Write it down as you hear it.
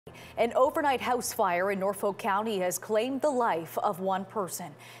An overnight house fire in Norfolk County has claimed the life of one person.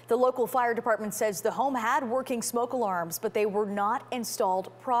 The local fire department says the home had working smoke alarms, but they were not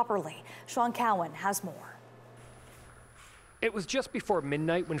installed properly. Sean Cowan has more. It was just before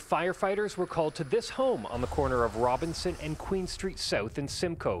midnight when firefighters were called to this home on the corner of Robinson and Queen Street South in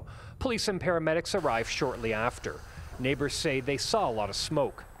Simcoe. Police and paramedics arrived shortly after. Neighbors say they saw a lot of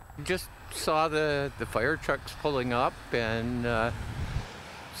smoke. Just saw the fire trucks pulling up and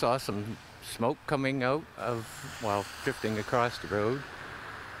saw some smoke coming out of, drifting across the road.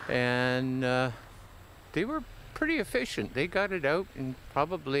 And they were pretty efficient. They got it out in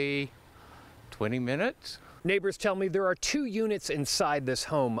probably 20 minutes. Neighbors tell me there are 2 units inside this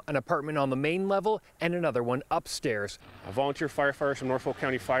home, an apartment on the main level and another one upstairs. Volunteer firefighters from Norfolk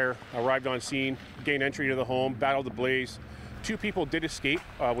County Fire arrived on scene, gained entry to the home, battled the blaze. 2 people did escape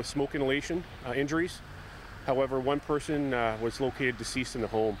with smoke inhalation injuries. However, 1 person was located deceased in the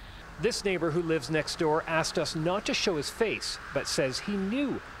home. This neighbor who lives next door asked us not to show his face, but says he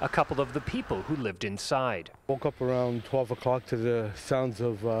knew a couple of the people who lived inside. Woke up around 12 o'clock to the sounds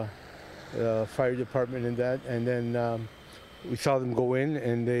of fire department and that, and then we saw them go in,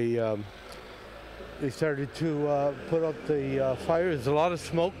 and they started to put out the fire. There's a lot of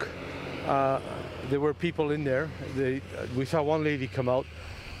smoke. There were people in there. We saw one lady come out,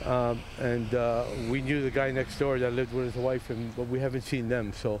 and we knew the guy next door that lived with his wife, but we haven't seen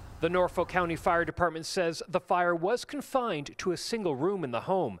them. So the Norfolk County Fire Department says the fire was confined to a single room in the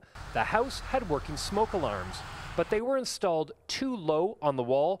home. The house had working smoke alarms, but they were installed too low on the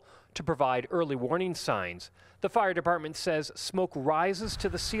wall to provide early warning signs. The fire department says smoke rises to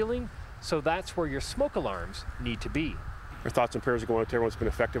the ceiling, so that's where your smoke alarms need to be. Our thoughts and prayers are going out to everyone that's been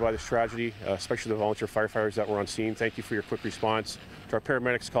affected by this tragedy, especially the volunteer firefighters that were on scene. Thank you for your quick response, to our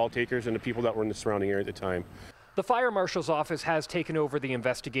paramedics, call takers, and the people that were in the surrounding area at the time. The fire marshal's office has taken over the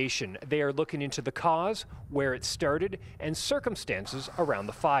investigation. They are looking into the cause, where it started, and circumstances around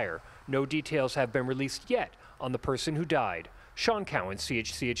the fire. No details have been released yet on the person who died. Sean Cowan,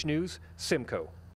 CHCH News, Simcoe.